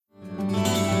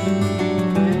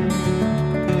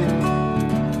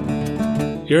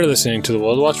You're listening to the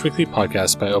World Watch Weekly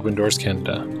podcast by Open Doors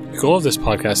Canada. The goal of this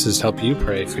podcast is to help you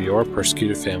pray for your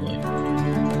persecuted family.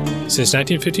 Since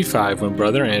 1955, when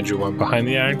Brother Andrew went behind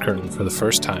the Iron Curtain for the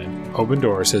first time, Open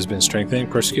Doors has been strengthening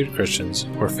persecuted Christians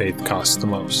where faith costs the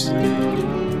most.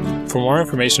 For more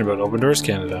information about Open Doors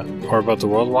Canada or about the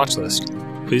World Watch List,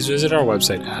 please visit our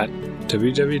website at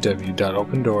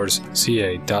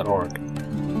www.opendoorsca.org.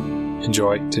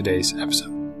 Enjoy today's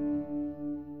episode.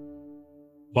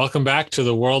 Welcome back to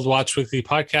the World Watch Weekly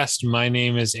podcast. My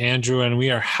name is Andrew, and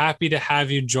we are happy to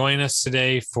have you join us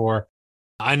today for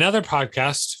another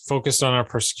podcast focused on our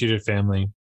persecuted family.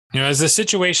 As the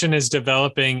situation is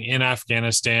developing in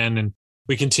Afghanistan, and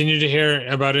we continue to hear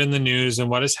about it in the news and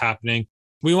what is happening,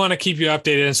 we want to keep you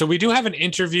updated. And so we do have an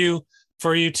interview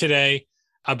for you today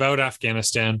about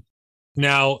Afghanistan.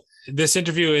 Now, this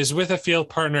interview is with a field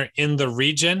partner in the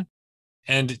region.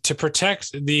 And to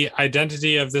protect the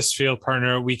identity of this field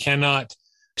partner, we cannot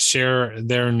share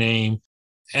their name.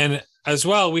 And as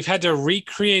well, we've had to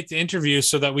recreate the interview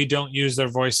so that we don't use their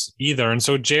voice either. And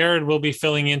so Jared will be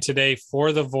filling in today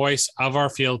for the voice of our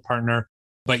field partner,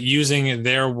 but using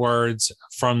their words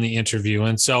from the interview.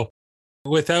 And so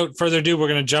without further ado, we're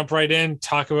going to jump right in,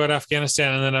 talk about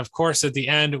Afghanistan. And then, of course, at the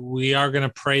end, we are going to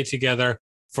pray together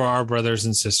for our brothers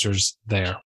and sisters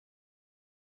there.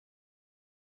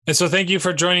 And so thank you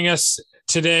for joining us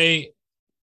today.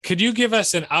 Could you give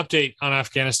us an update on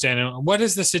Afghanistan and what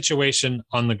is the situation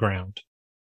on the ground?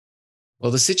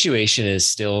 Well, the situation is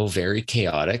still very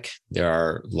chaotic. There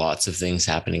are lots of things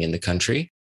happening in the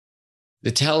country.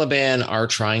 The Taliban are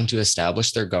trying to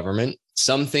establish their government.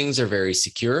 Some things are very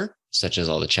secure, such as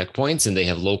all the checkpoints, and they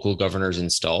have local governors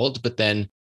installed, but then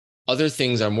other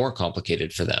things are more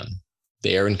complicated for them.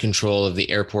 They are in control of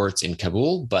the airports in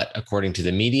Kabul, but according to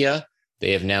the media,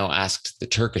 they have now asked the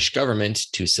Turkish government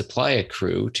to supply a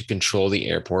crew to control the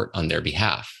airport on their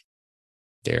behalf.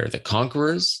 They're the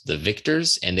conquerors, the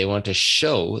victors, and they want to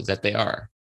show that they are.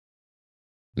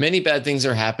 Many bad things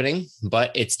are happening,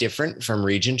 but it's different from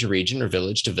region to region or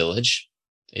village to village.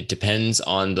 It depends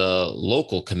on the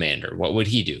local commander. What would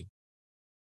he do?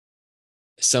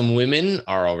 Some women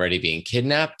are already being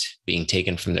kidnapped, being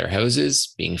taken from their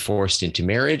houses, being forced into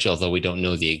marriage, although we don't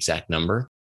know the exact number.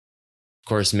 Of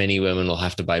course, many women will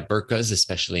have to buy burqas,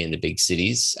 especially in the big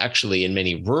cities. Actually, in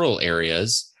many rural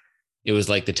areas, it was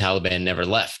like the Taliban never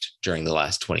left during the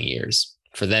last 20 years.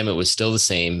 For them, it was still the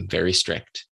same, very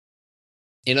strict.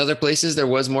 In other places, there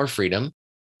was more freedom,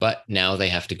 but now they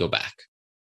have to go back.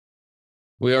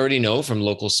 We already know from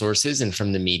local sources and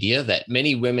from the media that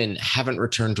many women haven't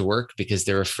returned to work because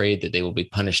they're afraid that they will be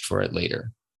punished for it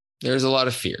later. There's a lot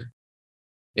of fear.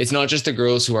 It's not just the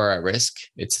girls who are at risk,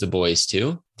 it's the boys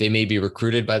too. They may be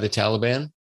recruited by the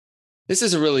Taliban. This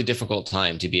is a really difficult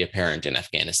time to be a parent in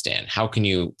Afghanistan. How can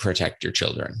you protect your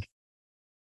children?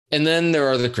 And then there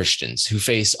are the Christians who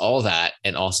face all that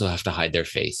and also have to hide their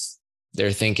faith.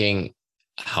 They're thinking,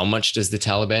 how much does the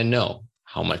Taliban know?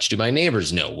 How much do my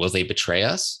neighbors know? Will they betray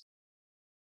us?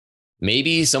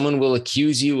 Maybe someone will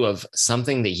accuse you of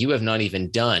something that you have not even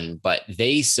done, but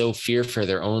they so fear for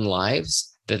their own lives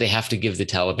that they have to give the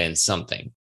Taliban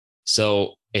something.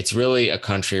 So it's really a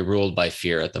country ruled by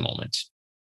fear at the moment.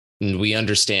 And we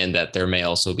understand that there may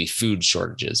also be food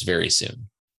shortages very soon.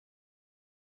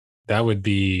 That would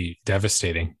be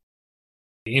devastating.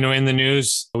 In the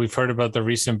news, we've heard about the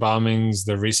recent bombings,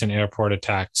 the recent airport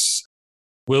attacks.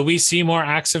 Will we see more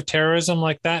acts of terrorism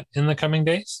like that in the coming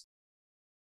days?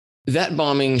 That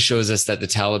bombing shows us that the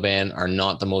Taliban are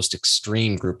not the most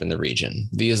extreme group in the region.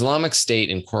 The Islamic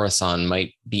State in Khorasan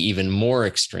might be even more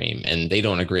extreme, and they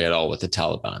don't agree at all with the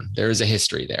Taliban. There is a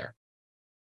history there.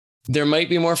 There might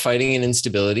be more fighting and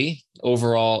instability.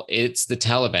 Overall, it's the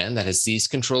Taliban that has seized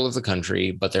control of the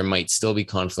country, but there might still be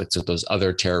conflicts with those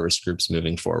other terrorist groups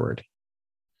moving forward.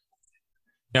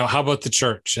 Now, how about the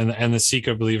church and the Sikh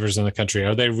believers in the country?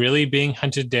 Are they really being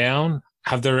hunted down?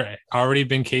 Have there already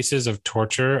been cases of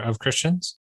torture of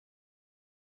Christians?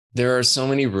 There are so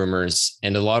many rumors,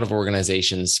 and a lot of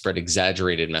organizations spread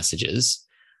exaggerated messages.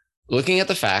 Looking at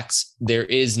the facts, there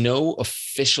is no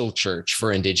official church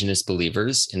for Indigenous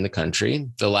believers in the country.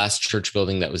 The last church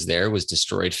building that was there was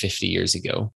destroyed 50 years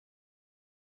ago.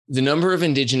 The number of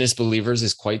Indigenous believers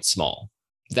is quite small.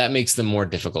 That makes them more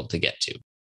difficult to get to.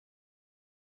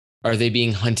 Are they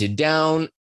being hunted down?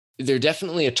 They're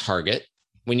definitely a target.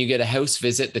 When you get a house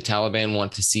visit, the Taliban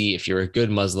want to see if you're a good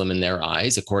Muslim in their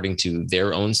eyes, according to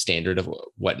their own standard of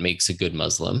what makes a good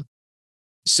Muslim.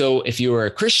 So if you are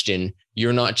a Christian,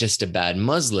 you're not just a bad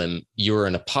Muslim, you're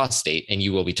an apostate and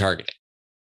you will be targeted.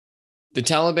 The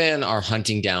Taliban are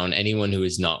hunting down anyone who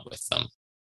is not with them.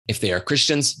 If they are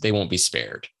Christians, they won't be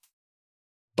spared.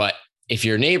 But if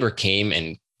your neighbor came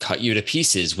and cut you to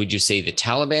pieces, would you say the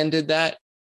Taliban did that?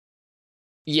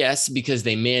 Yes, because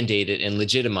they mandate it and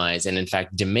legitimize and in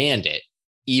fact demand it,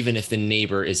 even if the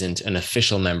neighbor isn't an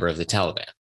official member of the Taliban.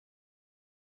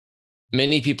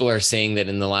 Many people are saying that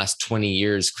in the last 20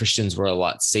 years, Christians were a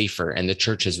lot safer and the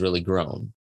church has really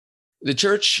grown. The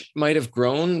church might have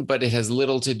grown, but it has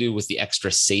little to do with the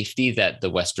extra safety that the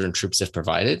Western troops have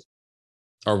provided.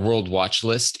 Our World Watch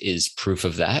List is proof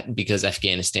of that, because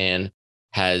Afghanistan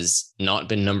has not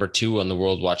been number 2 on the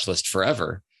World Watch List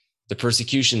forever. The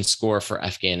persecution score for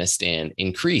Afghanistan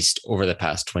increased over the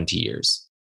past 20 years.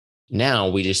 Now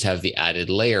we just have the added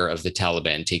layer of the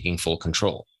Taliban taking full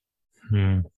control.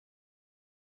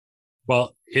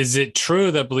 Well, is it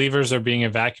true that believers are being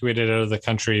evacuated out of the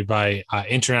country by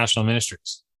international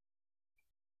ministries?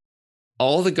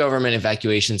 All the government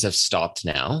evacuations have stopped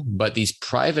now, but these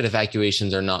private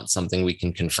evacuations are not something we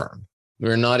can confirm.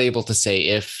 We're not able to say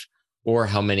if or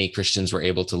how many Christians were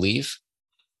able to leave.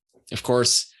 Of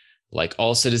course, like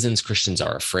all citizens, Christians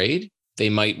are afraid. They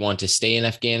might want to stay in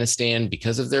Afghanistan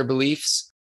because of their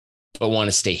beliefs, but want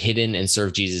to stay hidden and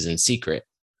serve Jesus in secret.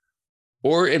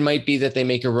 Or it might be that they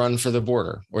make a run for the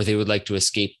border, or they would like to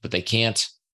escape, but they can't.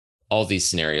 All these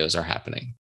scenarios are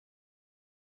happening.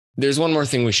 There's one more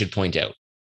thing we should point out.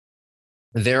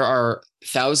 There are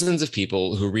thousands of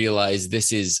people who realize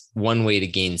this is one way to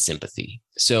gain sympathy.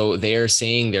 So they are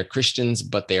saying they're Christians,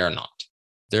 but they are not.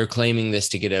 They're claiming this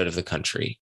to get out of the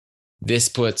country. This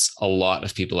puts a lot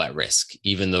of people at risk,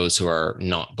 even those who are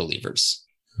not believers.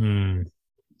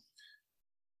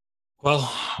 Well,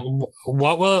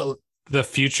 what will the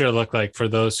future look like for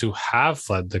those who have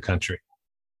fled the country?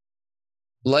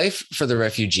 Life for the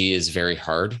refugee is very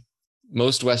hard.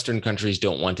 Most Western countries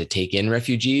don't want to take in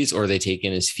refugees, or they take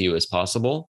in as few as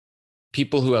possible.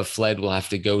 People who have fled will have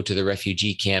to go to the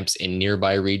refugee camps in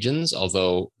nearby regions,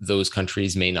 although those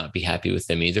countries may not be happy with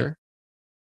them either.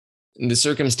 The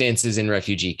circumstances in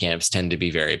refugee camps tend to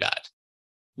be very bad.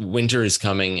 Winter is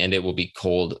coming and it will be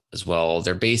cold as well.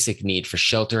 Their basic need for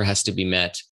shelter has to be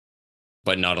met.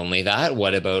 But not only that,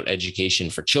 what about education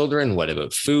for children? What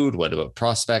about food? What about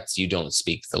prospects? You don't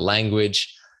speak the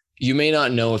language. You may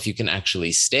not know if you can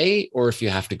actually stay or if you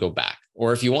have to go back,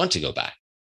 or if you want to go back.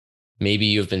 Maybe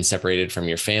you've been separated from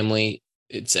your family.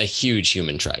 It's a huge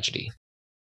human tragedy.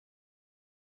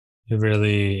 It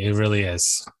really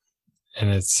is.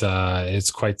 And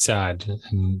it's quite sad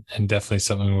and definitely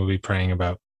something we'll be praying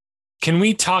about. Can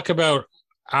we talk about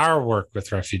our work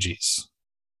with refugees?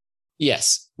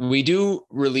 Yes, we do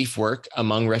relief work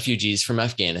among refugees from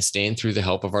Afghanistan through the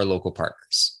help of our local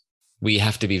partners. We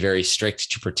have to be very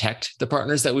strict to protect the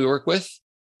partners that we work with,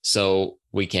 so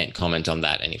we can't comment on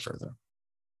that any further.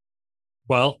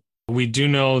 Well, we do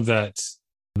know that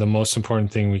the most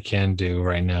important thing we can do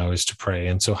right now is to pray.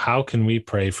 And so how can we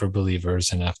pray for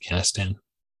believers in Afghanistan?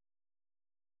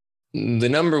 The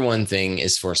number one thing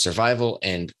is for survival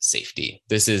and safety.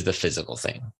 This is the physical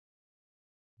thing.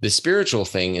 The spiritual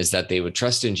thing is that they would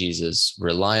trust in Jesus,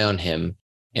 rely on him,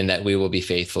 and that we will be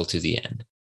faithful to the end.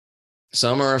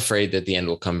 Some are afraid that the end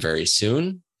will come very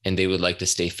soon, and they would like to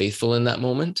stay faithful in that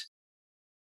moment.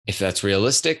 If that's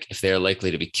realistic, if they are likely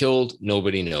to be killed,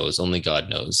 nobody knows, only God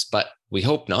knows. But we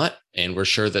hope not, and we're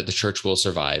sure that the church will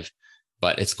survive,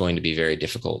 but it's going to be very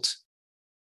difficult.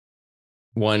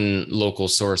 One local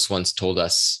source once told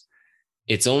us,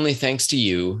 "It's only thanks to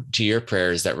you, to your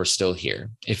prayers, that we're still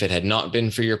here. If it had not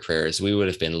been for your prayers, we would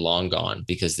have been long gone,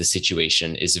 because the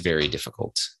situation is very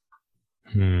difficult."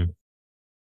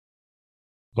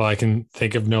 Well, I can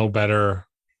think of no better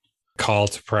call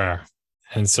to prayer.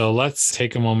 And so let's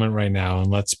take a moment right now and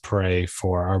let's pray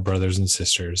for our brothers and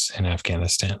sisters in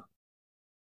Afghanistan.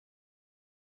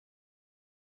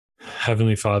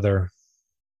 Heavenly Father,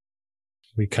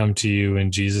 we come to you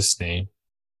in Jesus' name,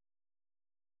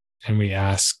 and we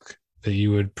ask that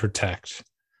you would protect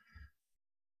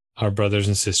our brothers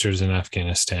and sisters in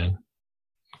Afghanistan.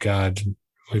 God,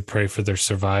 we pray for their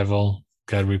survival.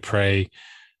 God, we pray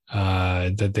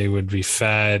that they would be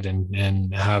fed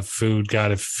and have food.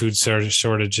 God, if food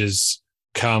shortages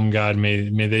come, God,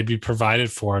 may they be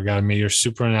provided for. God, may your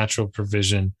supernatural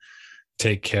provision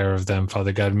take care of them.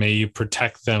 Father God, may you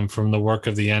protect them from the work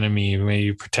of the enemy. May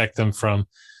you protect them from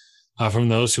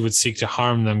those who would seek to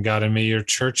harm them, God, and may your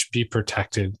church be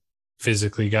protected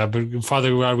physically, God. But Father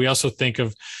God, we also think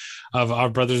of our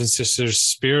brothers and sisters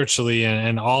spiritually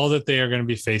and all that they are going to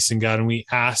be facing, God. And we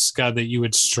ask, God, that you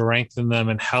would strengthen them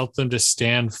and help them to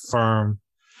stand firm,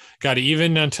 God,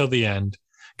 even until the end.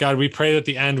 God, we pray that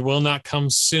the end will not come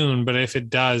soon, but if it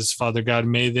does, Father God,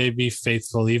 may they be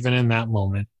faithful even in that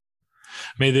moment.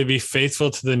 May they be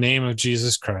faithful to the name of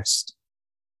Jesus Christ.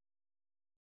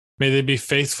 May they be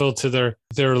faithful to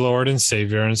their Lord and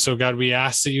Savior. And so, God, we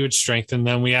ask that you would strengthen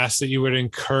them. We ask that you would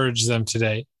encourage them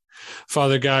today.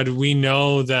 Father God, we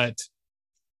know that,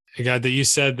 God, that you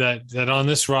said that on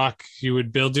this rock you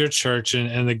would build your church,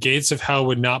 and the gates of hell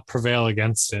would not prevail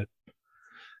against it.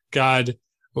 God,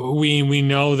 we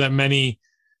know that many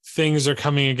things are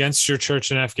coming against your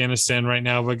church in Afghanistan right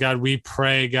now, but God, we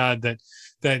pray, God, that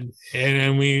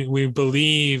we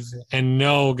believe and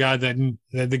know, God, that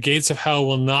the gates of hell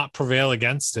will not prevail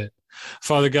against it.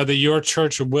 Father God, that your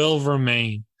church will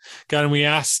remain. God, and we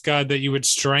ask, God, that you would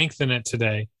strengthen it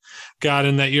today, God,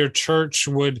 and that your church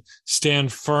would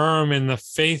stand firm in the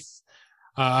faith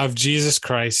of Jesus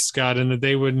Christ, God, and that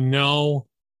they would know,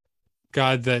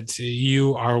 God, that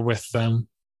you are with them.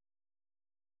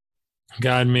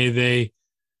 God, may they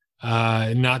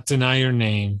not deny your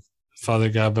name, Father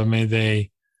God, but may they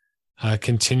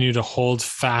continue to hold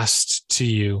fast to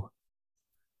you,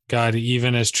 God,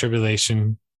 even as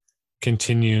tribulation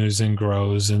continues and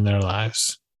grows in their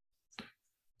lives.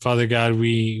 Father God,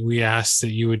 we ask that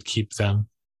you would keep them.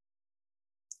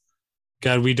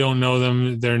 God, we don't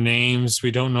know their names,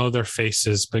 we don't know their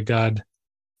faces, but God,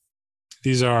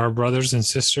 these are our brothers and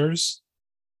sisters,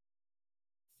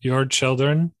 your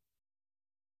children.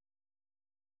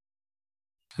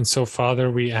 And so,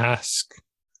 Father, we ask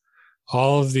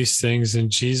all of these things in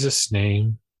Jesus'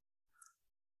 name.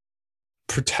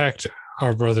 Protect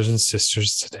our brothers and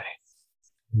sisters today.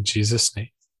 In Jesus' name,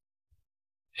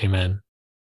 amen.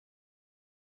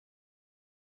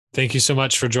 Thank you so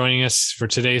much for joining us for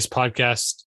today's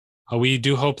podcast. We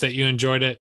do hope that you enjoyed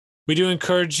it. We do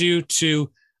encourage you to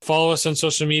follow us on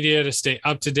social media to stay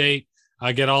up to date,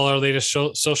 get all our latest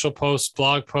social posts,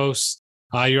 blog posts.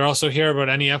 You're also hear about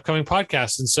any upcoming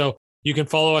podcasts. And so you can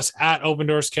follow us at Open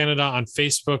Doors Canada on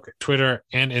Facebook, Twitter,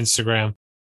 and Instagram.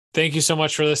 Thank you so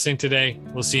much for listening today.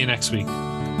 We'll see you next week.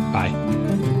 Bye.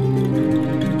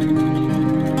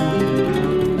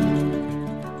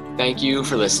 Thank you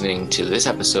for listening to this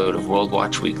episode of World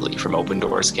Watch Weekly from Open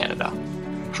Doors Canada.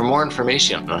 For more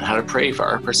information on how to pray for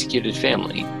our persecuted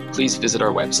family, please visit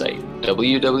our website,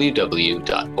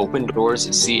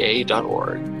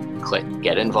 www.opendoorsca.org. Click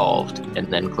Get Involved,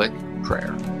 and then click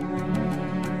Prayer.